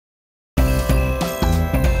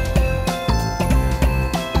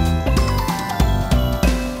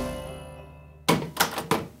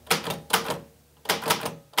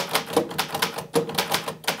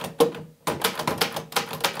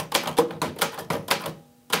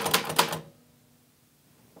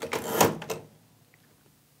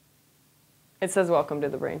It says welcome to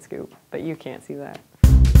the Brain Scoop, but you can't see that.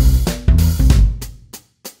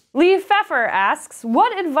 Leigh Pfeffer asks,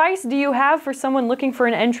 what advice do you have for someone looking for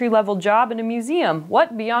an entry-level job in a museum?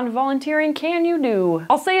 What beyond volunteering can you do?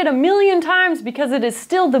 I'll say it a million times because it is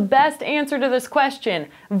still the best answer to this question.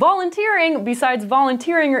 Volunteering, besides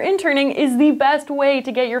volunteering or interning, is the best way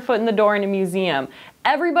to get your foot in the door in a museum.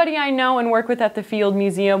 Everybody I know and work with at the Field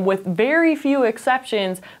Museum, with very few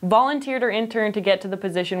exceptions, volunteered or interned to get to the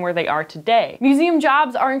position where they are today. Museum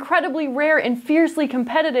jobs are incredibly rare and fiercely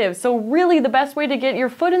competitive, so really the best way to get your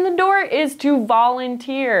foot in the door is to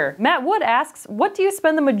volunteer. Matt Wood asks, what do you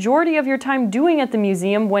spend the majority of your time doing at the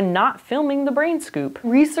museum when not filming the Brain Scoop?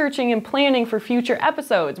 Researching and planning for future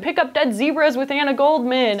episodes, pick up dead zebras with Anna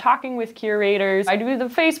Goldman, talking with curators, I do the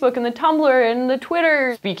Facebook and the Tumblr and the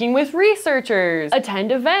Twitter, speaking with researchers, attend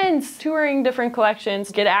events, touring different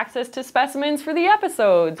collections, get access to specimens for the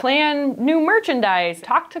episodes, plan new merchandise,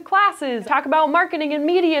 talk to classes, talk about marketing and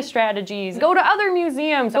media strategies, go to other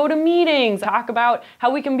museums, go to meetings, talk about how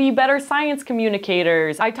we can be better science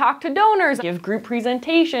communicators. I talk to donors, give group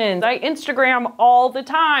presentations, I Instagram all the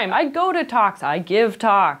time. I go to talks, I give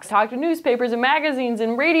talks, talk to newspapers and magazines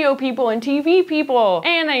and radio people and TV people,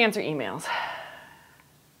 and I answer emails.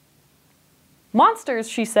 Monsters,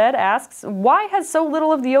 she said, asks, why has so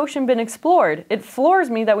little of the ocean been explored? It floors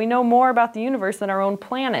me that we know more about the universe than our own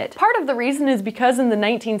planet. Part of the reason is because in the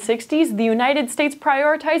 1960s, the United States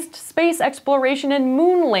prioritized space exploration and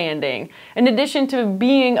moon landing. In addition to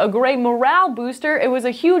being a great morale booster, it was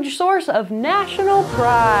a huge source of national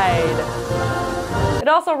pride. It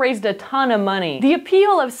also raised a ton of money. The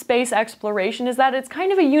appeal of space exploration is that it's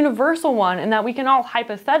kind of a universal one, and that we can all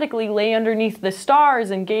hypothetically lay underneath the stars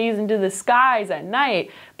and gaze into the skies at night,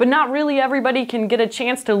 but not really everybody can get a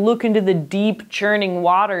chance to look into the deep, churning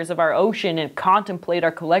waters of our ocean and contemplate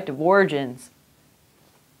our collective origins.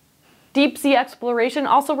 Deep sea exploration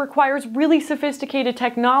also requires really sophisticated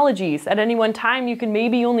technologies. At any one time, you can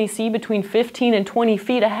maybe only see between 15 and 20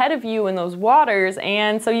 feet ahead of you in those waters,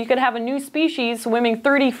 and so you could have a new species swimming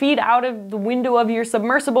 30 feet out of the window of your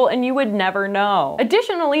submersible and you would never know.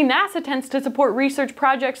 Additionally, NASA tends to support research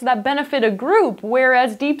projects that benefit a group,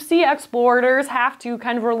 whereas deep sea explorators have to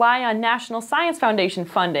kind of rely on National Science Foundation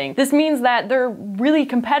funding. This means that they're really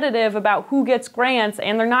competitive about who gets grants,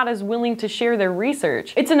 and they're not as willing to share their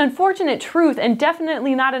research. It's an unfortunate truth and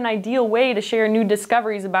definitely not an ideal way to share new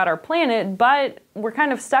discoveries about our planet, but we're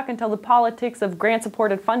kind of stuck until the politics of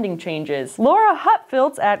grant-supported funding changes. Laura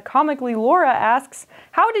Hutfilz at Comically Laura asks,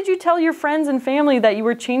 how did you tell your friends and family that you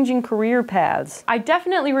were changing career paths? I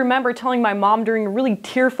definitely remember telling my mom during a really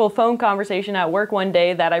tearful phone conversation at work one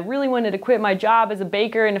day that I really wanted to quit my job as a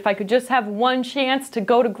baker, and if I could just have one chance to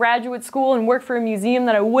go to graduate school and work for a museum,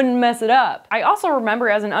 that I wouldn't mess it up. I also remember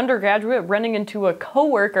as an undergraduate running into a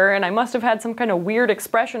coworker, and I must have had some kind of weird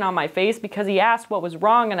expression on my face because he asked what was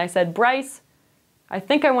wrong, and I said, Bryce, I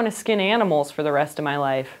think I want to skin animals for the rest of my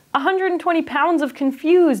life. 120 pounds of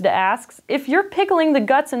confused asks, if you're pickling the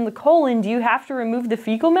guts and the colon, do you have to remove the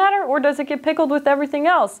fecal matter, or does it get pickled with everything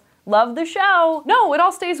else? Love the show! No, it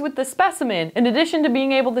all stays with the specimen. In addition to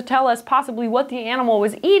being able to tell us possibly what the animal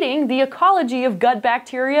was eating, the ecology of gut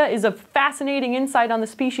bacteria is a fascinating insight on the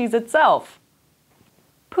species itself.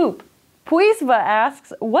 Poop. Pwisva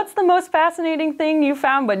asks, what's the most fascinating thing you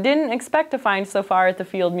found but didn't expect to find so far at the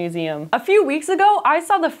Field Museum? A few weeks ago, I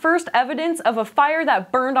saw the first evidence of a fire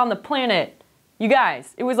that burned on the planet. You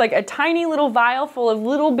guys, it was like a tiny little vial full of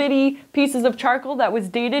little bitty pieces of charcoal that was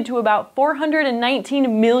dated to about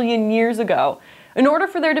 419 million years ago. In order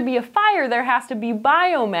for there to be a fire, there has to be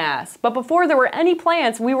biomass. But before there were any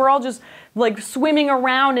plants, we were all just like swimming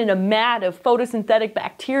around in a mat of photosynthetic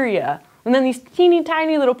bacteria. And then these teeny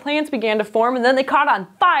tiny little plants began to form, and then they caught on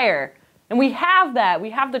fire. And we have that.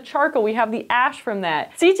 We have the charcoal. We have the ash from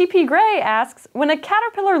that. CGP Grey asks, when a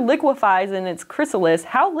caterpillar liquefies in its chrysalis,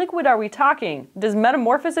 how liquid are we talking? Does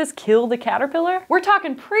metamorphosis kill the caterpillar? We're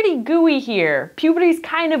talking pretty gooey here. Puberty's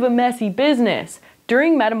kind of a messy business.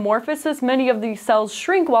 During metamorphosis, many of these cells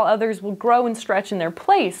shrink while others will grow and stretch in their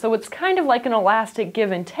place, so it's kind of like an elastic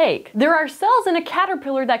give and take. There are cells in a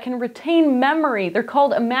caterpillar that can retain memory. They're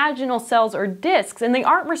called imaginal cells or discs, and they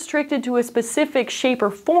aren't restricted to a specific shape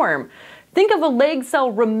or form. Think of a leg cell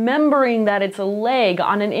remembering that it's a leg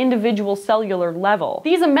on an individual cellular level.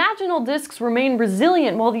 These imaginal discs remain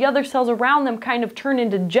resilient while the other cells around them kind of turn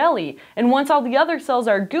into jelly. And once all the other cells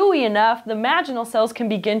are gooey enough, the imaginal cells can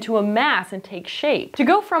begin to amass and take shape. To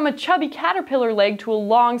go from a chubby caterpillar leg to a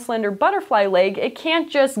long, slender butterfly leg, it can't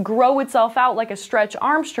just grow itself out like a Stretch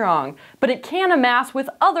Armstrong, but it can amass with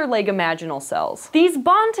other leg imaginal cells. These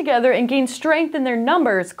bond together and gain strength in their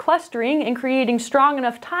numbers, clustering and creating strong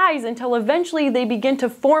enough ties until eventually they begin to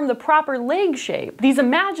form the proper leg shape. These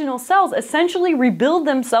imaginal cells essentially rebuild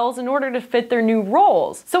themselves in order to fit their new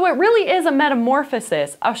roles. So it really is a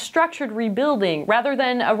metamorphosis, a structured rebuilding, rather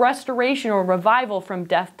than a restoration or revival from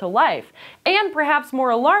death to life. And perhaps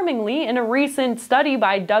more alarmingly, in a recent study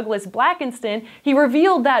by Douglas Blackiston, he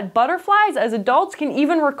revealed that butterflies as adults can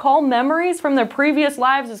even recall memories from their previous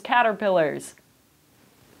lives as caterpillars.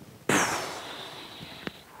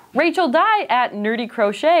 Rachael Dye at Nerdy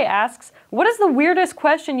Crochet asks, what is the weirdest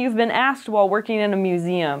question you've been asked while working in a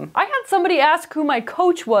museum? I had somebody ask who my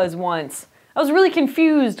coach was once. I was really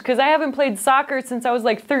confused because I haven't played soccer since I was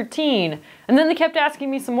like 13. And then they kept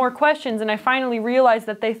asking me some more questions and I finally realized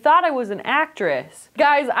that they thought I was an actress.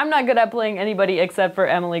 Guys, I'm not good at playing anybody except for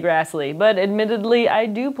Emily Graslie, but admittedly I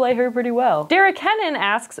do play her pretty well. Hennen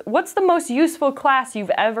asks, what's the most useful class you've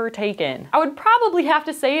ever taken? I would probably have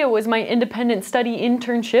to say it was my independent study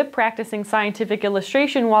internship practicing scientific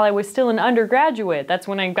illustration while I was still an undergraduate. That's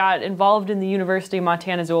when I got involved in the University of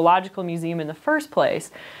Montana Zoological Museum in the first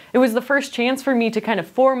place. It was the first chance for me to kind of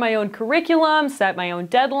form my own curriculum, set my own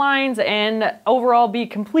deadlines, and overall be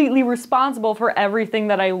completely responsible for everything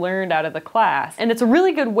that I learned out of the class. And it's a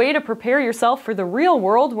really good way to prepare yourself for the real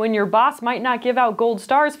world when your boss might not give out gold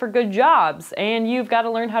stars for good jobs, and you've got to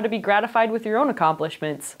learn how to be gratified with your own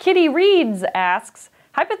accomplishments. kittyreads asks,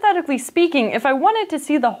 hypothetically speaking, if I wanted to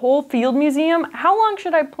see the whole field museum, how long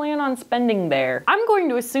should I plan on spending there? I'm going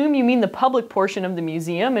to assume you mean the public portion of the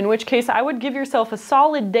museum, in which case I would give yourself a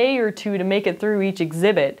solid day or two to make it through each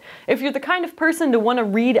exhibit. If you're the kind of person to want to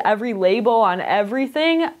read every label on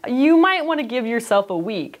everything, you might want to give yourself a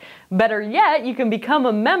week. Better yet, you can become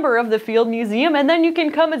a member of the field museum and then you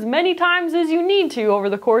can come as many times as you need to over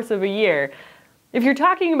the course of a year. If you're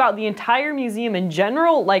talking about the entire museum in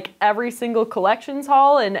general, like every single collections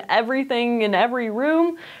hall and everything in every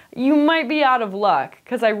room, you might be out of luck,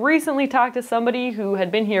 because I recently talked to somebody who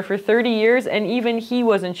had been here for 30 years and even he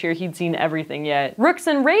wasn't sure he'd seen everything yet.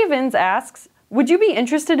 Rooks-and-Ravens asks, would you be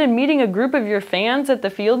interested in meeting a group of your fans at the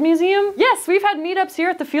Field Museum? Yes, we've had meetups here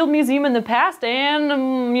at the Field Museum in the past,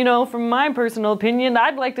 and, you know, from my personal opinion,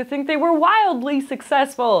 I'd like to think they were wildly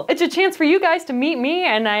successful. It's a chance for you guys to meet me,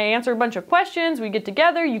 and I answer a bunch of questions, we get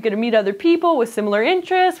together, you get to meet other people with similar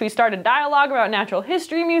interests, we start a dialogue about natural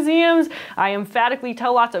history museums, I emphatically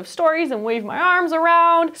tell lots of stories and wave my arms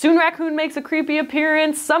around, Soon Raccoon makes a creepy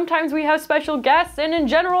appearance, sometimes we have special guests, and in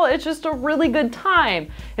general, it's just a really good time.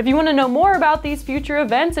 If you want to know more about these future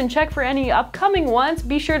events and check for any upcoming ones,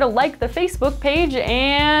 be sure to like the Facebook page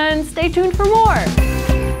and stay tuned for more.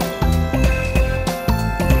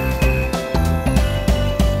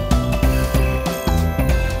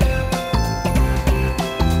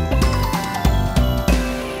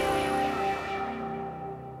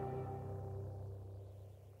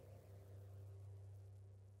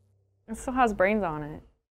 It still has brains on it.